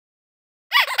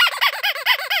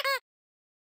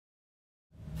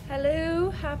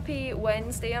Hello, happy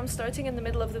Wednesday. I'm starting in the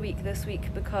middle of the week this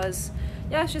week because,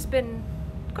 yeah, it's just been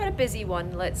quite a busy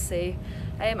one, let's say.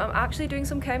 I'm actually doing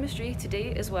some chemistry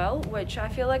today as well, which I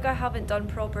feel like I haven't done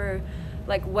proper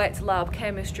wet lab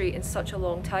chemistry in such a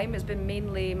long time. It's been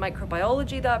mainly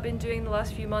microbiology that I've been doing the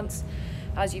last few months,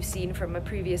 as you've seen from my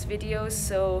previous videos.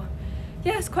 So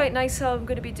yeah, it's quite nice. So I'm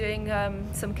going to be doing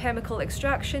some chemical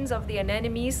extractions of the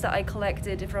anemones that I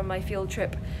collected from my field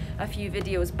trip a few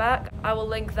videos back. I will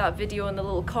link that video in the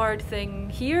little card thing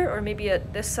here, or maybe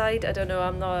at this side. I don't know,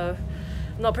 I'm not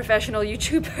a professional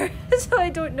YouTuber, so I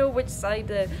don't know which side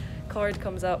the card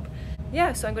comes up.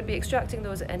 Yeah, so I'm going to be extracting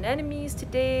those anemones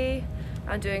today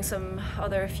and doing some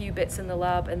other few bits in the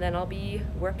lab, and then I'll be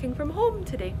working from home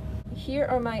today. Here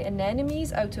are my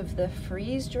anemones out of the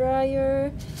freeze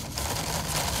dryer.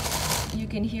 You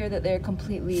can hear that they're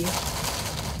completely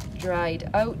dried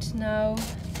out now.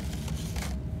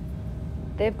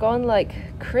 They've gone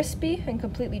crispy and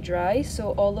completely dry,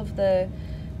 so all of the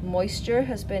moisture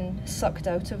has been sucked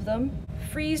out of them.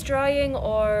 Freeze drying,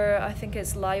 or I think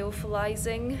it's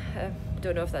lyophilizing,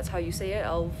 don't know if that's how you say it,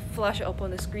 I'll flash it up on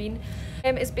the screen.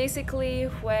 It's basically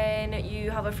when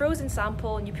you have a frozen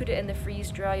sample and you put it in the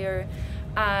freeze dryer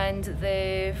and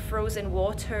the frozen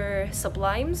water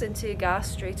sublimes into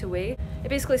gas straight away. It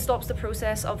basically stops the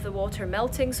process of the water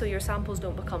melting, so your samples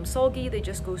don't become soggy, they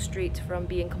just go straight from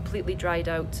being completely dried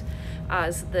out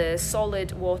as the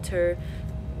solid water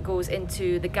goes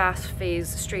into the gas phase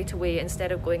straight away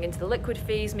instead of going into the liquid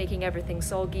phase, making everything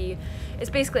soggy. It's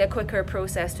basically a quicker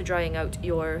process to drying out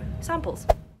your samples.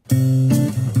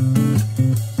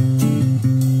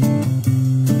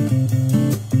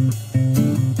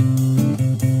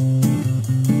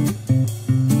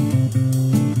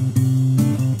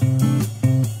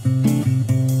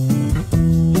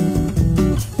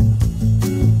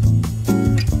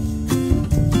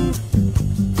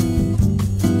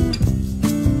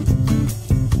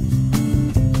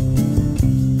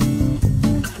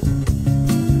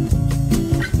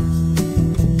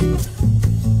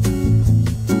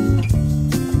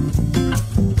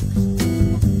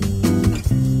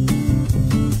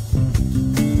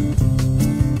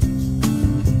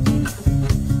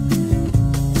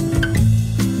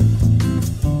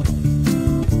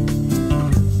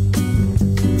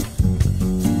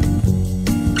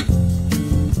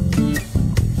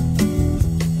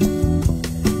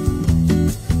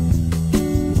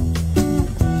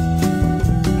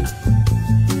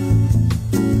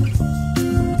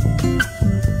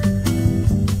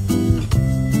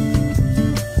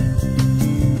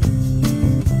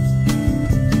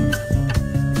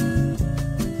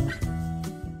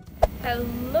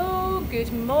 Hello,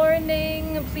 good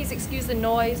morning. Please excuse the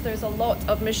noise, there's a lot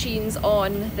of machines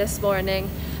on this morning,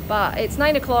 but it's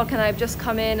 9 o'clock and I've just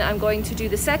come in. I'm going to do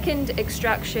the second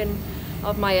extraction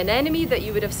of my anemone that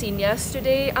you would have seen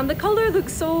yesterday, and the colour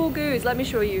looks so good. Let me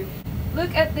show you.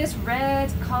 Look at this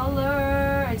red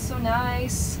colour, it's so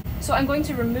nice. So I'm going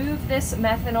to remove this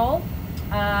methanol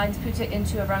and put it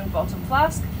into a round bottom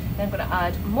flask. Then I'm going to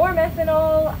add more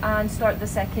methanol and start the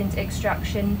second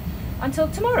extraction until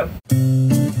tomorrow.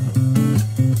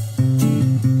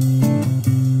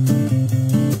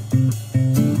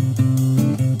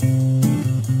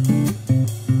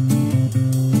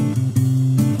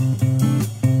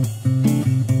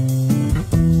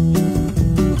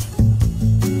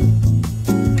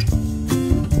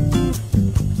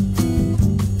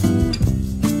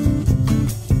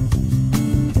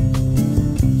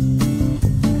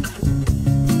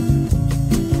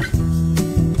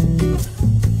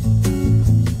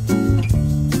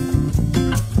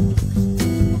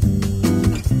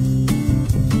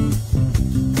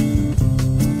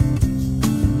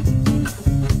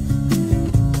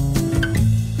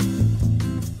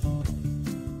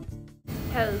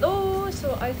 Hello,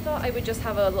 so I thought I would just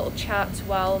have a little chat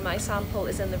while my sample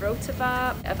is in the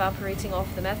rotovap, evaporating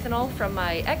off the methanol from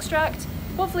my extract.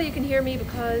 Hopefully you can hear me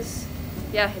because,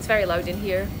 yeah, it's very loud in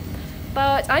here.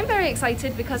 But I'm very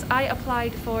excited because I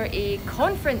applied for a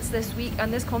conference this week,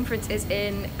 and this conference is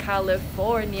in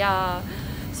California.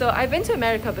 So I've been to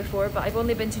America before, but I've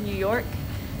only been to New York.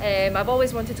 I've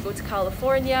always wanted to go to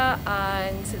California,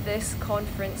 and this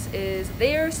conference is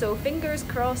there, so fingers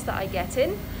crossed that I get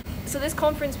in. So this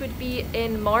conference would be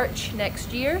in March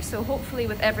next year, so hopefully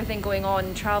with everything going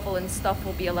on, travel and stuff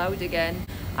will be allowed again.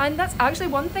 And that's actually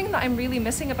one thing that I'm really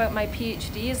missing about my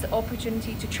PhD, is the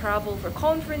opportunity to travel for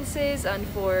conferences and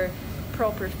for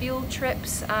proper field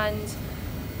trips. And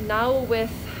now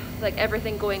with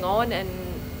everything going on and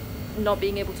not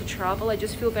being able to travel, I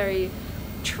just feel very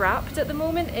trapped at the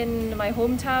moment in my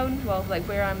hometown, well,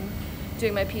 where I'm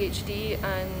doing my PhD,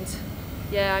 and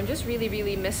yeah, I'm just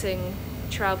really missing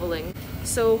traveling.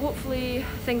 So hopefully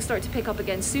things start to pick up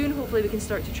again soon. Hopefully we can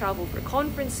start to travel for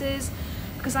conferences,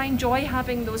 because I enjoy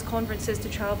having those conferences to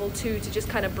travel to just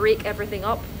kind of break everything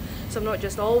up. So I'm not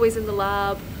just always in the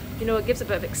lab. You know, it gives a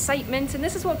bit of excitement, and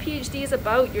this is what PhD is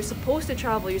about. You're supposed to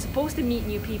travel, you're supposed to meet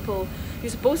new people,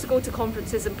 you're supposed to go to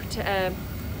conferences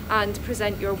and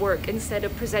present your work instead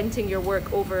of presenting your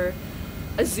work over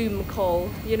a Zoom call,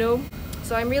 you know?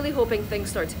 So I'm really hoping things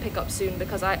start to pick up soon,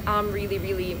 because I am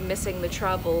really missing the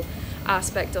travel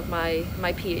aspect of my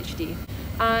PhD.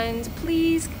 And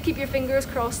please keep your fingers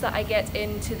crossed that I get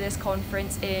into this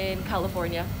conference in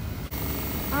California.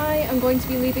 I am going to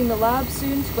be leaving the lab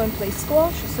soon to go and play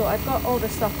squash, so I've got all the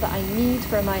stuff that I need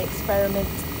for my experiment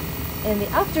in the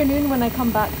afternoon when I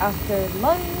come back after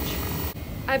lunch.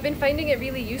 I've been finding it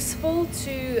really useful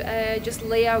to just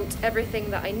lay out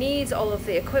everything that I need, all of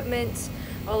the equipment,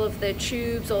 all of the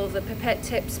tubes, all of the pipette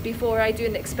tips before I do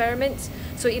an experiment.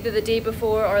 So either the day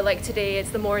before, or like today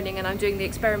it's the morning and I'm doing the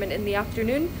experiment in the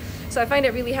afternoon. So I find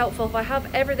it really helpful if I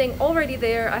have everything already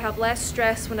there. I have less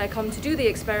stress when I come to do the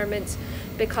experiment,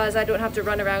 because I don't have to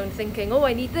run around thinking, oh,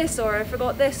 I need this, or I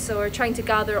forgot this, or trying to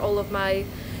gather all of my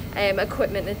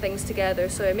equipment and things together.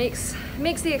 So it makes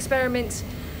the experiment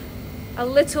a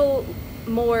little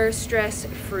more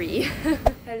stress-free.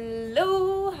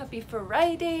 Hello, happy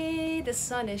Friday. The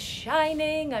sun is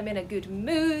shining. I'm in a good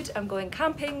mood. I'm going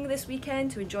camping this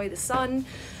weekend to enjoy the sun.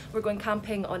 We're going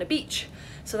camping on a beach.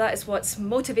 So that is what's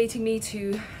motivating me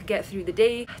to get through the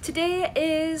day. Today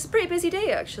is a pretty busy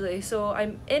day actually. So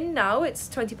I'm in now, it's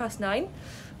 9:20.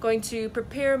 Going to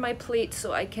prepare my plate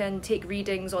so I can take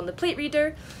readings on the plate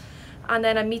reader. And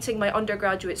then I'm meeting my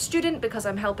undergraduate student because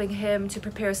I'm helping him to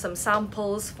prepare some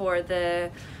samples for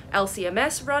the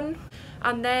LCMS run.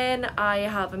 And then I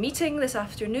have a meeting this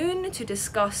afternoon to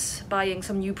discuss buying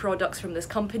some new products from this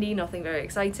company, nothing very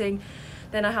exciting.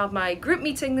 Then I have my group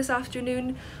meeting this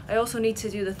afternoon. I also need to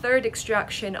do the third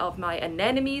extraction of my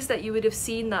anemones that you would have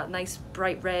seen, that nice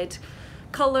bright red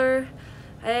colour.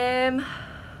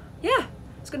 Yeah,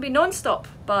 it's going to be non-stop,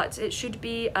 but it should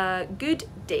be a good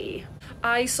day.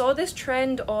 I saw this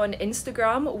trend on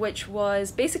Instagram, which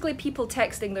was basically people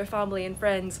texting their family and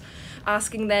friends,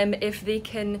 asking them if they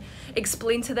can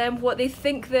explain to them what they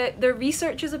think that their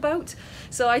research is about.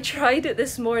 So I tried it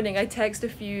this morning. I texted a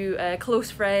few close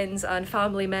friends and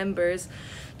family members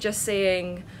just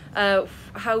saying,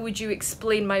 how would you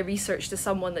explain my research to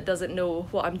someone that doesn't know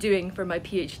what I'm doing for my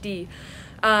PhD?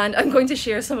 And I'm going to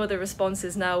share some of the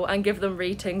responses now and give them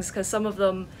ratings, because some of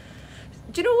them,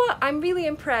 do you know what? I'm really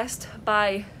impressed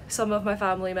by some of my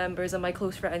family members and my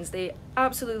close friends. They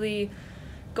absolutely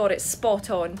got it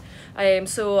spot on.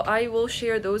 So I will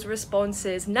share those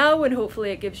responses now, and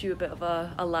hopefully it gives you a bit of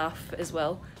a laugh as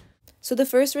well. So the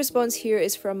first response here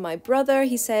is from my brother.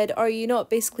 He said, are you not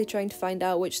basically trying to find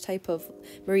out which type of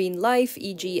marine life,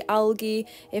 e.g. algae,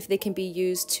 if they can be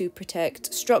used to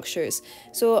protect structures?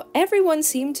 So everyone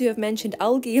seemed to have mentioned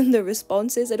algae in their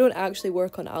responses. I don't actually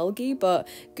work on algae, but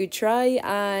good try.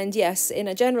 And yes, in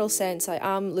a general sense, I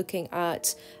am looking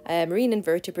at marine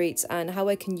invertebrates and how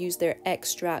I can use their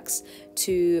extracts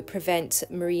to prevent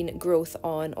marine growth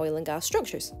on oil and gas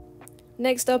structures.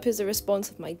 Next up is a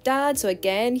response of my dad. So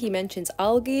again, he mentions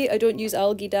algae. I don't use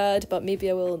algae, Dad, but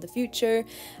maybe I will in the future.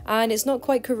 And it's not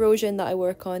quite corrosion that I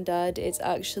work on, Dad. It's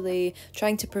actually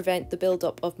trying to prevent the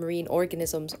buildup of marine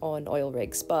organisms on oil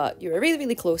rigs. But you're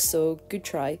really close, so good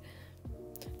try.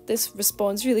 This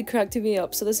response really cracked me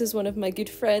up. So this is one of my good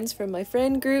friends from my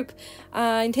friend group.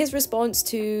 And his response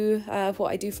to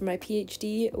what I do for my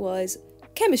PhD was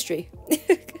chemistry.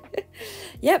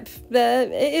 Yep,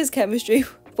 it is chemistry.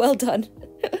 Well done.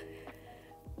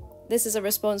 This is a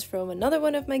response from another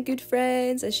one of my good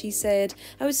friends, as she said,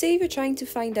 I would say if you're trying to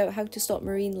find out how to stop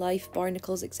marine life,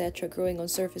 barnacles, etc. growing on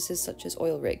surfaces such as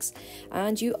oil rigs.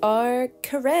 And you are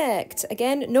correct.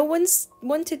 Again, no one's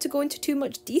wanted to go into too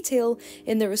much detail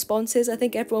in the responses. I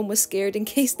think everyone was scared in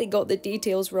case they got the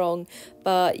details wrong.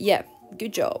 But yeah,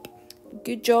 good job.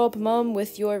 Good job, Mum,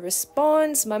 with your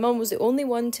response. My mum was the only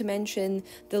one to mention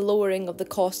the lowering of the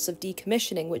costs of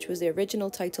decommissioning, which was the original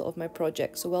title of my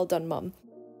project. So well done, Mum.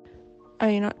 Are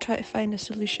you not trying to find a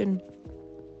solution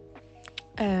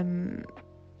to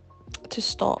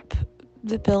stop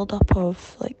the build-up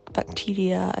of like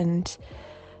bacteria and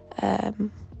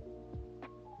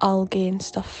algae and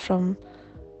stuff from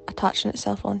attaching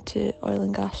itself onto oil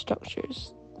and gas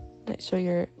structures? Like, so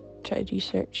you're trying to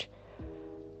research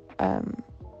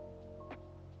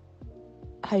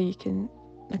how you can,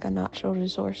 like, a natural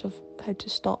resource of how to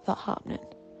stop that happening.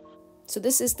 So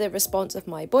this is the response of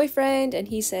my boyfriend, and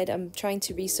he said, I'm trying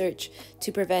to research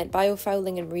to prevent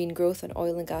biofouling and marine growth on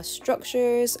oil and gas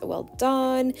structures. Well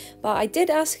done. But I did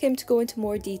ask him to go into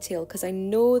more detail because I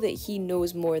know that he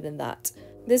knows more than that.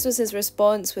 This was his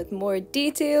response with more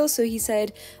detail. So he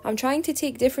said, I'm trying to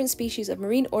take different species of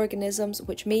marine organisms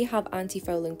which may have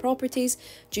anti-fouling properties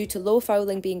due to low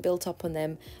fouling being built up on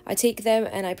them. I take them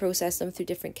and I process them through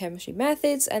different chemistry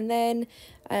methods, and then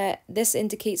this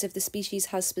indicates if the species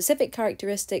has specific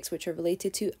characteristics which are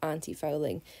related to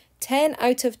anti-fouling. 10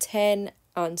 out of 10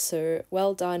 answer.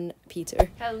 Well done, Peter.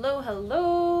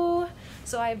 Hello.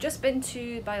 So I've just been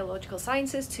to Biological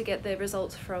Sciences to get the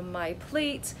results from my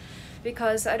plate,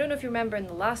 because I don't know if you remember in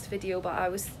the last video, but I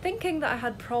was thinking that I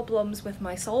had problems with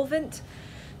my solvent,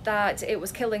 that it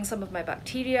was killing some of my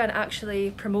bacteria and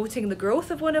actually promoting the growth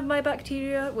of one of my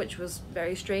bacteria, which was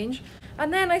very strange.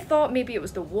 And then I thought maybe it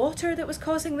was the water that was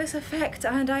causing this effect,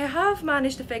 and I have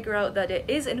managed to figure out that it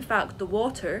is in fact the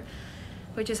water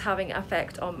which is having an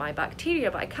effect on my bacteria,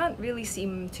 but I can't really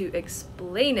seem to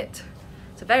explain it.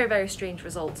 It's a very, very strange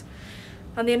result.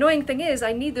 And the annoying thing is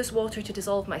I need this water to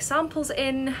dissolve my samples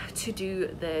in to do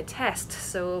the test.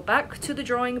 So back to the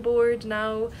drawing board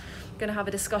now. I'm going to have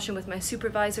a discussion with my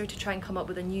supervisor to try and come up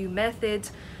with a new method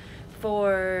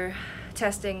for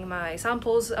testing my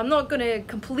samples. I'm not going to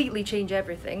completely change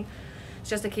everything. It's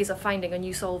just a case of finding a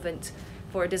new solvent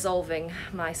for dissolving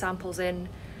my samples in.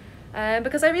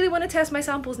 Because I really want to test my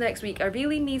samples next week. I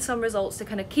really need some results to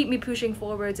kind of keep me pushing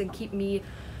forwards and keep me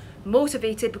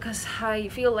motivated, because I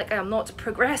feel like I am not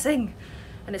progressing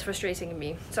and it's frustrating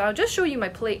me. So I'll just show you my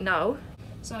plate now.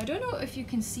 So I don't know if you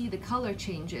can see the color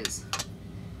changes,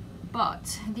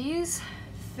 but these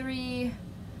three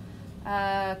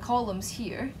columns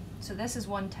here, so this is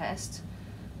one test,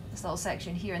 this little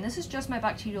section here, and this is just my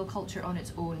bacterial culture on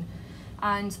its own.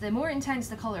 And the more intense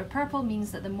the color purple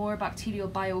means that the more bacterial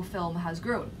biofilm has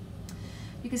grown.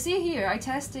 You can see here I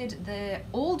tested the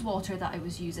old water that I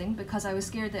was using because I was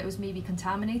scared that it was maybe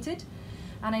contaminated,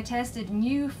 and I tested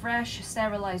new, fresh,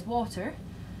 sterilized water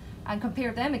and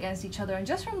compared them against each other, and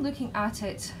just from looking at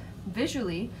it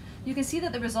visually you can see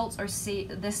that the results are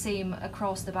the same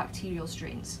across the bacterial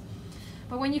strains.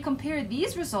 But when you compare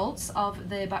these results of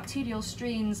the bacterial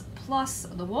strains plus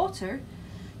the water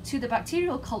to the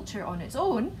bacterial culture on its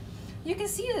own, you can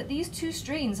see that these two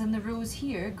strains in the rows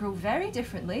here grow very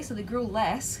differently, so they grow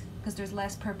less because there's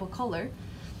less purple colour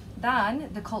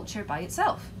than the culture by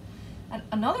itself. And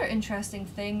another interesting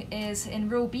thing is in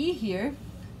row B here,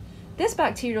 this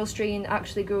bacterial strain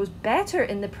actually grows better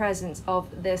in the presence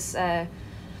of this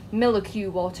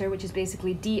milieu water, which is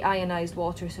basically deionized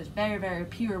water, so it's very, very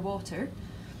pure water.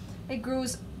 It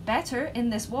grows better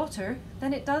in this water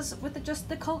than it does with just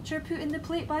the culture put in the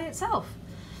plate by itself.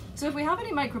 So if we have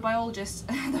any microbiologists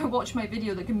that watch my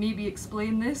video that can maybe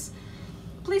explain this,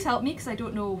 please help me, because I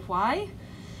don't know why.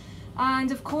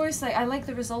 And of course, I like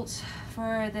the results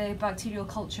for the bacterial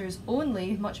cultures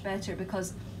only much better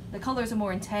because the colours are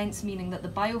more intense, meaning that the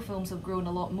biofilms have grown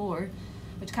a lot more,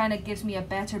 which kind of gives me a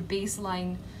better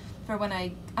baseline for when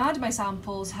I add my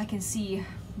samples. I can see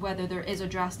whether there is a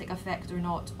drastic effect or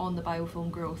not on the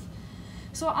biofilm growth.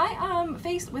 So I am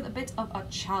faced with a bit of a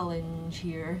challenge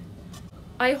here.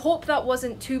 I hope that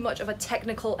wasn't too much of a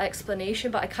technical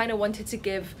explanation, but I kind of wanted to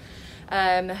give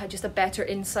just a better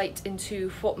insight into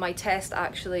what my test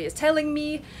actually is telling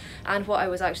me and what I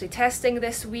was actually testing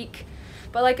this week.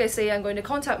 But like I say, I'm going to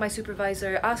contact my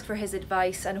supervisor, ask for his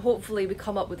advice, and hopefully we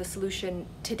come up with a solution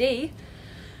today.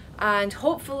 And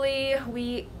hopefully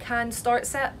we can start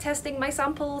testing my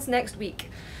samples next week.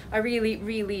 I really,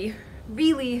 really,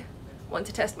 really want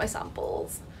to test my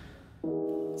samples.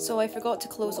 So I forgot to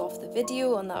close off the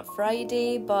video on that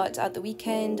Friday, but at the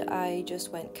weekend I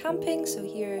just went camping, so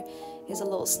here is a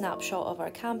little snapshot of our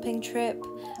camping trip.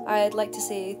 I'd like to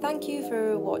say thank you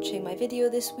for watching my video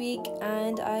this week,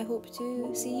 and I hope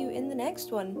to see you in the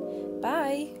next one.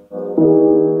 Bye!